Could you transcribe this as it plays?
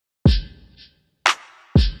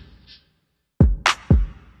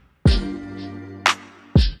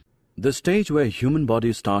The stage where human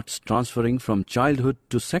body starts transferring from childhood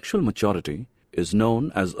to sexual maturity is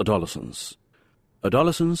known as adolescence.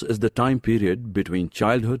 Adolescence is the time period between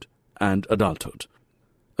childhood and adulthood.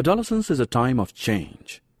 Adolescence is a time of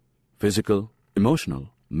change, physical, emotional,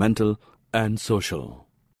 mental, and social.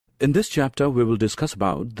 In this chapter, we will discuss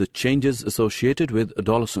about the changes associated with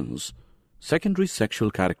adolescence, secondary sexual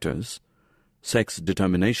characters, sex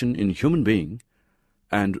determination in human being,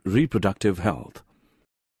 and reproductive health.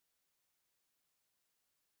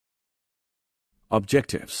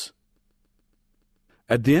 Objectives.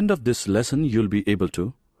 At the end of this lesson, you'll be able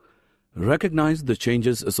to recognize the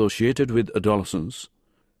changes associated with adolescence,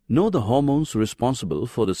 know the hormones responsible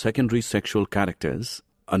for the secondary sexual characters,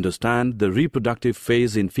 understand the reproductive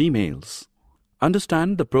phase in females,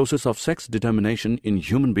 understand the process of sex determination in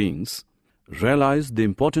human beings, realize the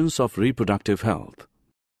importance of reproductive health.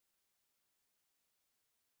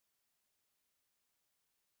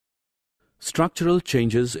 Structural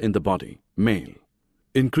changes in the body. Male.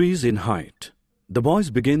 Increase in height. The boys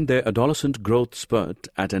begin their adolescent growth spurt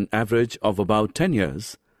at an average of about 10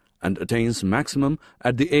 years and attains maximum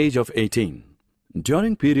at the age of 18.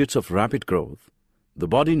 During periods of rapid growth, the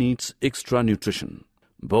body needs extra nutrition.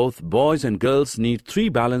 Both boys and girls need 3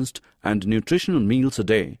 balanced and nutritional meals a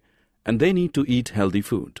day, and they need to eat healthy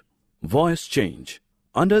food. Voice change.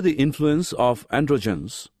 Under the influence of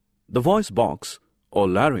androgens, the voice box or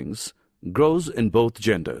larynx grows in both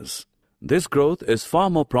genders. This growth is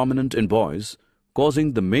far more prominent in boys,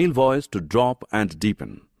 causing the male voice to drop and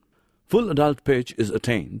deepen. Full adult pitch is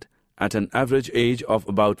attained at an average age of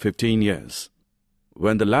about 15 years.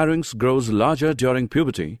 When the larynx grows larger during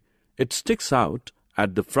puberty, it sticks out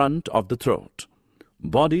at the front of the throat.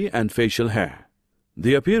 Body and facial hair.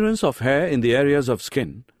 The appearance of hair in the areas of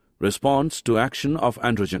skin responds to action of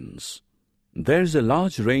androgens. There is a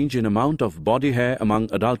large range in amount of body hair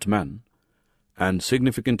among adult men, and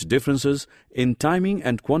significant differences in timing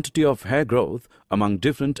and quantity of hair growth among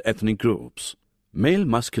different ethnic groups. Male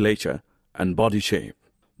musculature and body shape.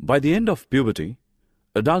 By the end of puberty,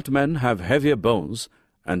 adult men have heavier bones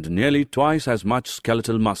and nearly twice as much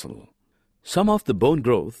skeletal muscle. Some of the bone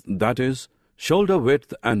growth, that is, shoulder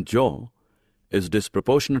width and jaw, is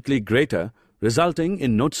disproportionately greater, resulting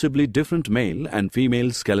in noticeably different male and female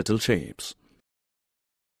skeletal shapes.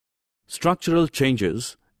 Structural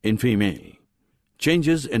changes in female.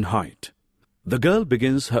 Changes in height. The girl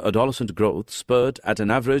begins her adolescent growth spurt at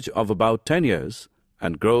an average of about 10 years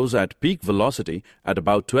and grows at peak velocity at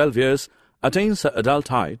about 12 years, attains her adult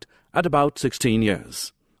height at about 16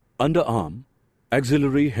 years. Underarm,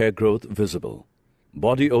 axillary hair growth visible,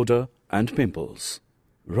 body odor and pimples.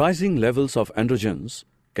 Rising levels of androgens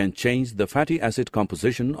can change the fatty acid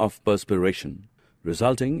composition of perspiration,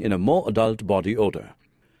 resulting in a more adult body odor.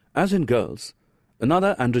 As in girls,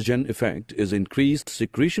 another androgen effect is increased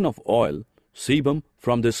secretion of oil, sebum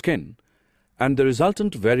from the skin, and the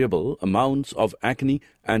resultant variable amounts of acne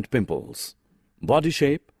and pimples. Body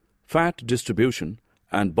shape, fat distribution,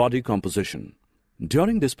 and body composition.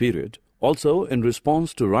 During this period, also in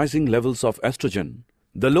response to rising levels of estrogen,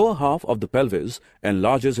 the lower half of the pelvis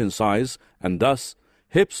enlarges in size and thus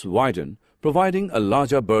hips widen, providing a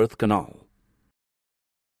larger birth canal.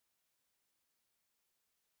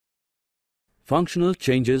 Functional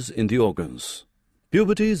changes in the organs.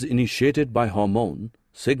 Puberty is initiated by hormone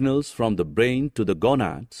signals from the brain to the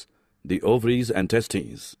gonads, the ovaries and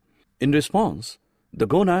testes. In response, the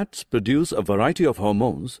gonads produce a variety of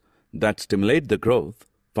hormones that stimulate the growth,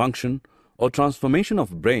 function, or transformation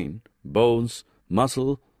of brain, bones,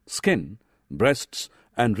 muscle, skin, breasts,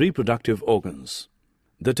 and reproductive organs.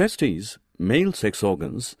 The testes, male sex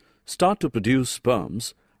organs, start to produce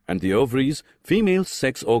sperms, and the ovaries, female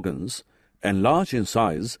sex organs, enlarge in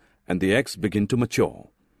size and the eggs begin to mature.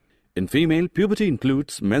 In female, puberty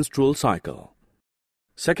includes menstrual cycle.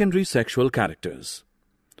 Secondary sexual characters.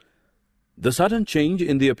 The sudden change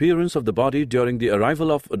in the appearance of the body during the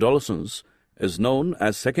arrival of adolescence is known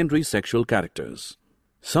as secondary sexual characters.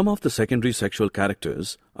 Some of the secondary sexual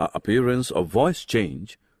characters are appearance of voice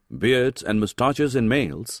change, beards and mustaches in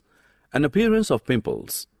males, and appearance of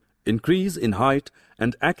pimples, increase in height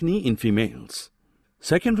and acne in females.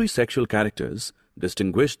 Secondary sexual characters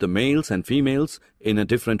distinguish the males and females in a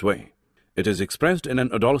different way. It is expressed in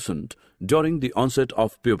an adolescent during the onset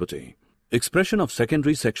of puberty. Expression of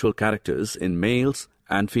secondary sexual characters in males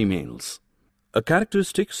and females. A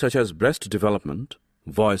characteristic such as breast development,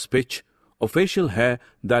 voice pitch, or facial hair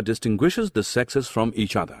that distinguishes the sexes from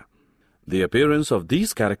each other. The appearance of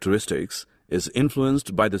these characteristics is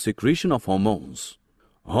influenced by the secretion of hormones.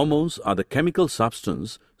 Hormones are the chemical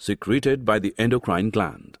substance secreted by the endocrine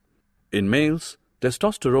gland. In males,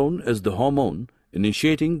 Testosterone is the hormone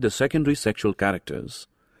initiating the secondary sexual characters.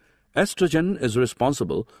 Estrogen is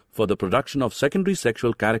responsible for the production of secondary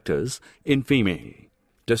sexual characters in female.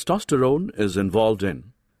 Testosterone is involved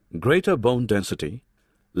in greater bone density,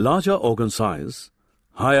 larger organ size,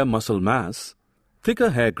 higher muscle mass,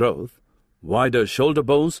 thicker hair growth, wider shoulder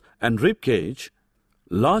bones and rib cage,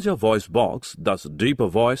 larger voice box, thus deeper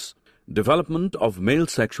voice, development of male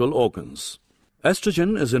sexual organs.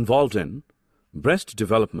 Estrogen is involved in breast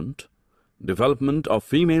development, development of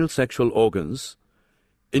female sexual organs,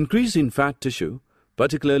 increase in fat tissue,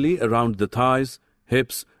 particularly around the thighs,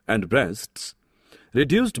 hips and breasts,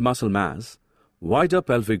 reduced muscle mass, wider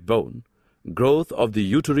pelvic bone, growth of the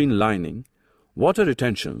uterine lining, water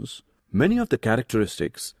retentions. Many of the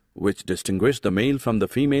characteristics which distinguish the male from the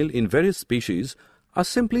female in various species are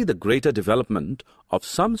simply the greater development of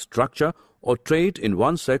some structure or trait in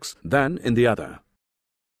one sex than in the other.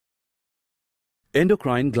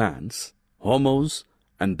 Endocrine glands, hormones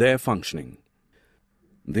and their functioning.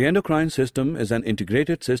 The endocrine system is an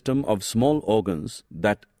integrated system of small organs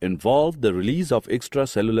that involve the release of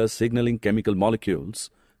extracellular signaling chemical molecules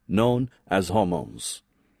known as hormones.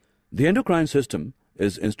 The endocrine system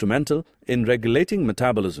is instrumental in regulating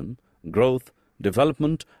metabolism, growth,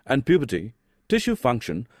 development and puberty, tissue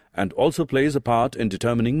function, and also plays a part in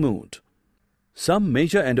determining mood. Some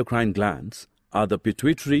major endocrine glands are the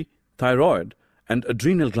pituitary, thyroid, and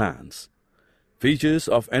adrenal glands. Features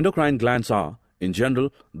of endocrine glands are, in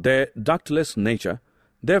general, their ductless nature,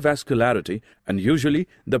 their vascularity, and usually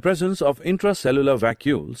the presence of intracellular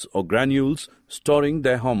vacuoles or granules storing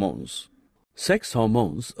their hormones. Sex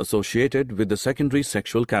hormones associated with the secondary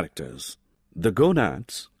sexual characters. The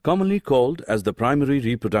gonads, commonly called as the primary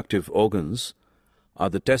reproductive organs, are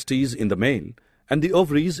the testes in the male and the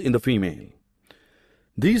ovaries in the female.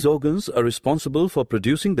 These organs are responsible for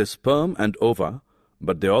producing the sperm and ova,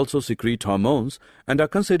 but they also secrete hormones and are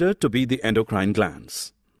considered to be the endocrine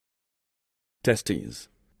glands. Testes.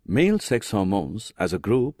 Male sex hormones as a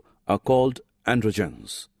group are called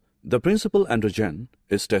androgens. The principal androgen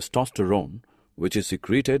is testosterone, which is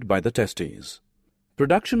secreted by the testes.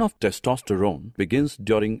 Production of testosterone begins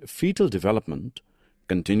during fetal development,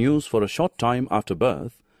 continues for a short time after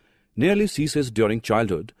birth, nearly ceases during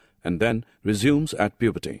childhood, and then resumes at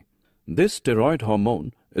puberty. This steroid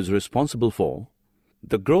hormone is responsible for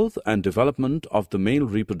the growth and development of the male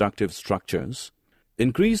reproductive structures,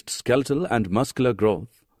 increased skeletal and muscular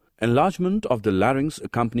growth, enlargement of the larynx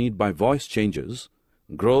accompanied by voice changes,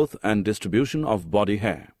 growth and distribution of body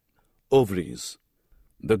hair. Ovaries.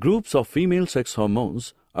 The groups of female sex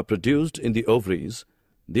hormones are produced in the ovaries,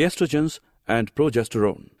 the estrogens and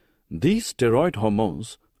progesterone. These steroid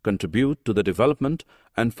hormones contribute to the development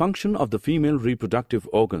and function of the female reproductive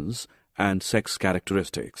organs and sex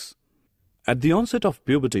characteristics. At the onset of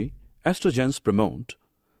puberty, estrogens promote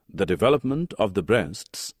the development of the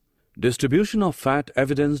breasts, distribution of fat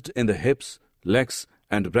evidenced in the hips, legs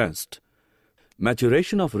and breast,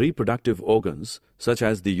 maturation of reproductive organs such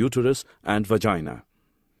as the uterus and vagina.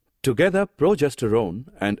 Together, progesterone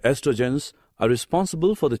and estrogens are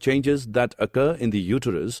responsible for the changes that occur in the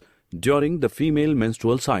uterus during the female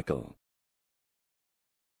menstrual cycle.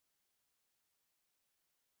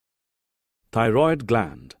 Thyroid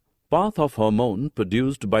gland. Path of hormone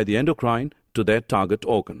produced by the endocrine to their target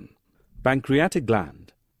organ. Pancreatic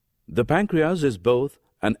gland. The pancreas is both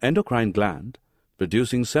an endocrine gland,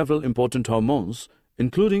 producing several important hormones,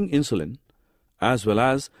 including insulin, as well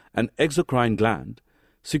as an exocrine gland,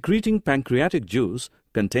 secreting pancreatic juice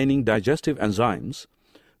containing digestive enzymes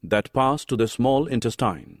that pass to the small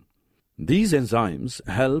intestine. These enzymes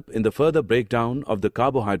help in the further breakdown of the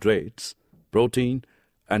carbohydrates, protein,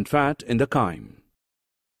 and fat in the chyme.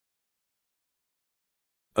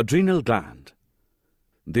 Adrenal gland.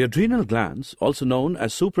 The adrenal glands, also known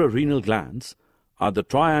as suprarenal glands, are the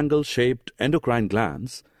triangle-shaped endocrine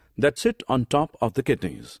glands that sit on top of the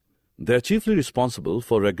kidneys. They are chiefly responsible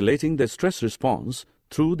for regulating the stress response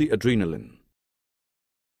through the adrenaline.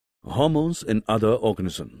 Hormones in other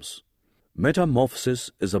organisms.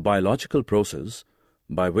 Metamorphosis is a biological process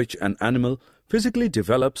by which an animal physically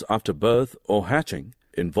develops after birth or hatching,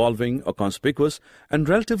 involving a conspicuous and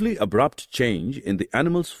relatively abrupt change in the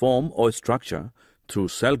animal's form or structure through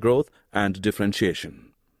cell growth and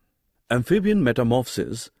differentiation. Amphibian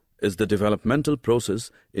metamorphosis is the developmental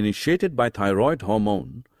process initiated by thyroid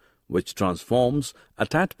hormone, which transforms a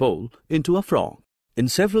tadpole into a frog. In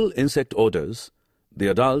several insect orders, the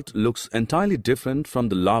adult looks entirely different from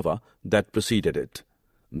the larva that preceded it.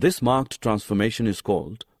 This marked transformation is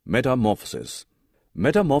called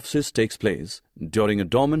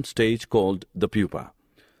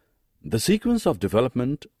The sequence of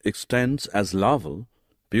development extends as larval,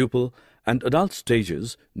 pupal, and adult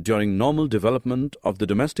stages during normal development of the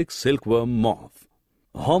domestic silkworm moth.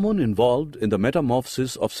 A hormone involved in the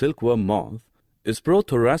metamorphosis of silkworm moth is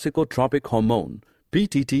prothoracicotropic hormone,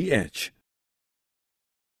 PTTH.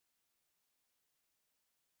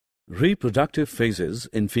 Reproductive phases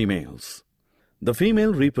in females. The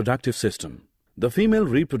female reproductive system. The female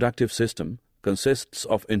reproductive system consists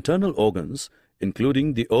of internal organs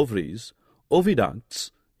including the ovaries,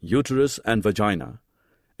 oviducts, uterus and vagina,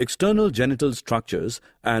 external genital structures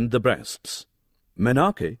and the breasts.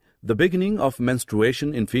 Menarche, the beginning of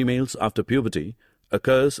menstruation in females after puberty,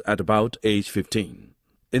 occurs at about age 15.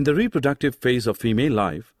 In the reproductive phase of female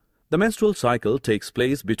life, the menstrual cycle takes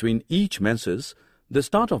place between each menses. The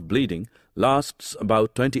start of bleeding lasts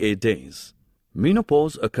about 28 days.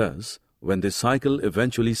 Menopause occurs when this cycle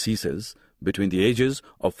eventually ceases between the ages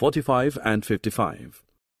of 45 and 55.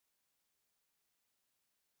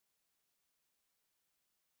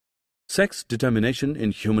 Sex determination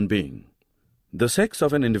in human being. The sex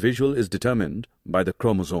of an individual is determined by the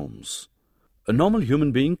chromosomes. A normal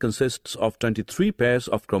human being consists of 23 pairs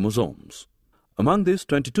of chromosomes. Among these,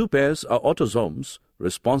 22 pairs are autosomes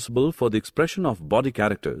responsible for the expression of body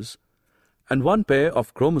characters, and one pair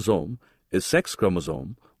of chromosome is sex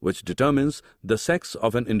chromosome, which determines the sex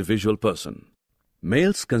of an individual person.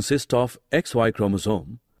 Males consist of XY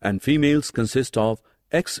chromosome and females consist of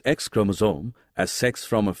XX chromosome as sex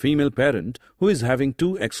from a female parent who is having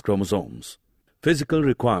two X chromosomes. Physical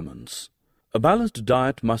requirements. A balanced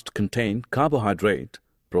diet must contain carbohydrate,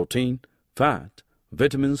 protein, fat,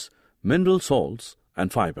 vitamins, mineral salts,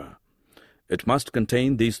 and fiber. It must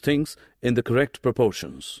contain these things in the correct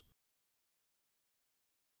proportions.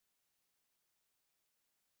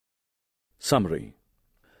 Summary.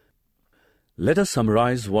 Let us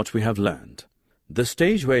summarize what we have learned. The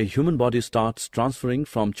stage where a human body starts transferring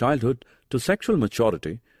from childhood to sexual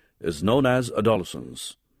maturity is known as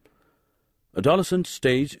adolescence. Adolescent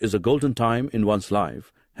stage is a golden time in one's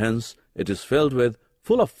life, hence it is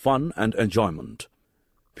full of fun and enjoyment.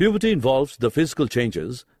 Puberty involves the physical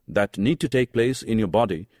changes that need to take place in your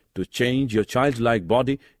body to change your childlike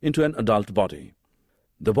body into an adult body.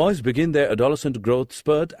 The boys begin their adolescent growth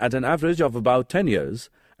spurt at an average of about 10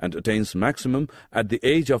 years and attains maximum at the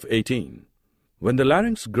age of 18. When the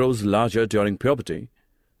larynx grows larger during puberty,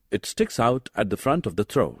 it sticks out at the front of the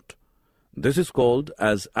throat. This is called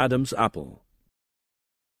as Adam's apple.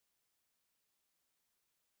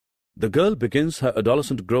 The girl begins her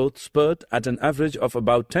adolescent growth spurt at an average of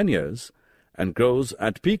about 10 years and grows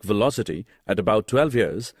at peak velocity at about 12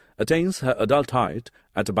 years, attains her adult height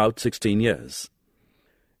at about 16 years.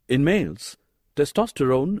 In males,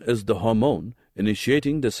 testosterone is the hormone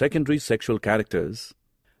initiating the secondary sexual characters.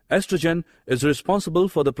 Estrogen is responsible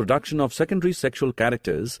for the production of secondary sexual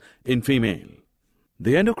characters in female.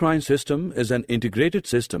 The endocrine system is an integrated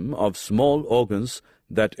system of small organs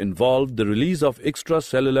that involve the release of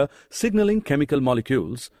extracellular signaling chemical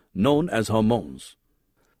molecules known as hormones.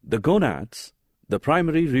 The gonads, the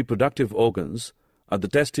primary reproductive organs, are the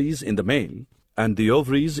testes in the male and the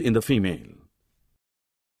ovaries in the female.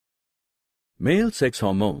 Male sex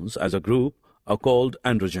hormones as a group are called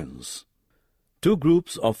androgens. Two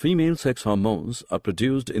groups of female sex hormones are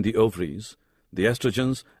produced in the ovaries, the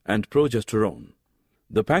estrogens and progesterone.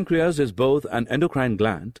 The pancreas is both an endocrine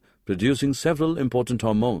gland producing several important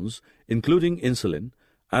hormones including insulin,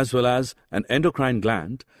 as well as an endocrine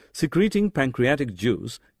gland secreting pancreatic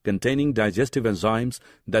juice containing digestive enzymes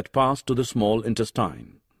that pass to the small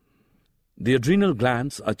intestine. The adrenal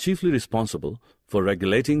glands are chiefly responsible for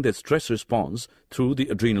regulating the stress response through the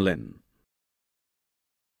adrenaline.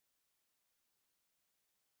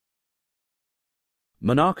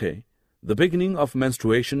 Menarche, the beginning of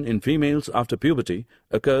menstruation in females after puberty,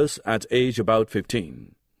 occurs at age about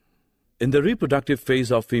 15. In the reproductive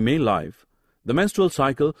phase of female life, the menstrual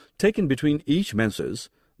cycle taken between each menses,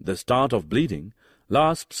 the start of bleeding,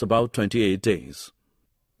 lasts about 28 days.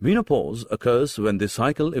 Menopause occurs when this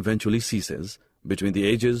cycle eventually ceases between the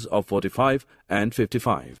ages of 45 and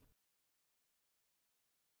 55.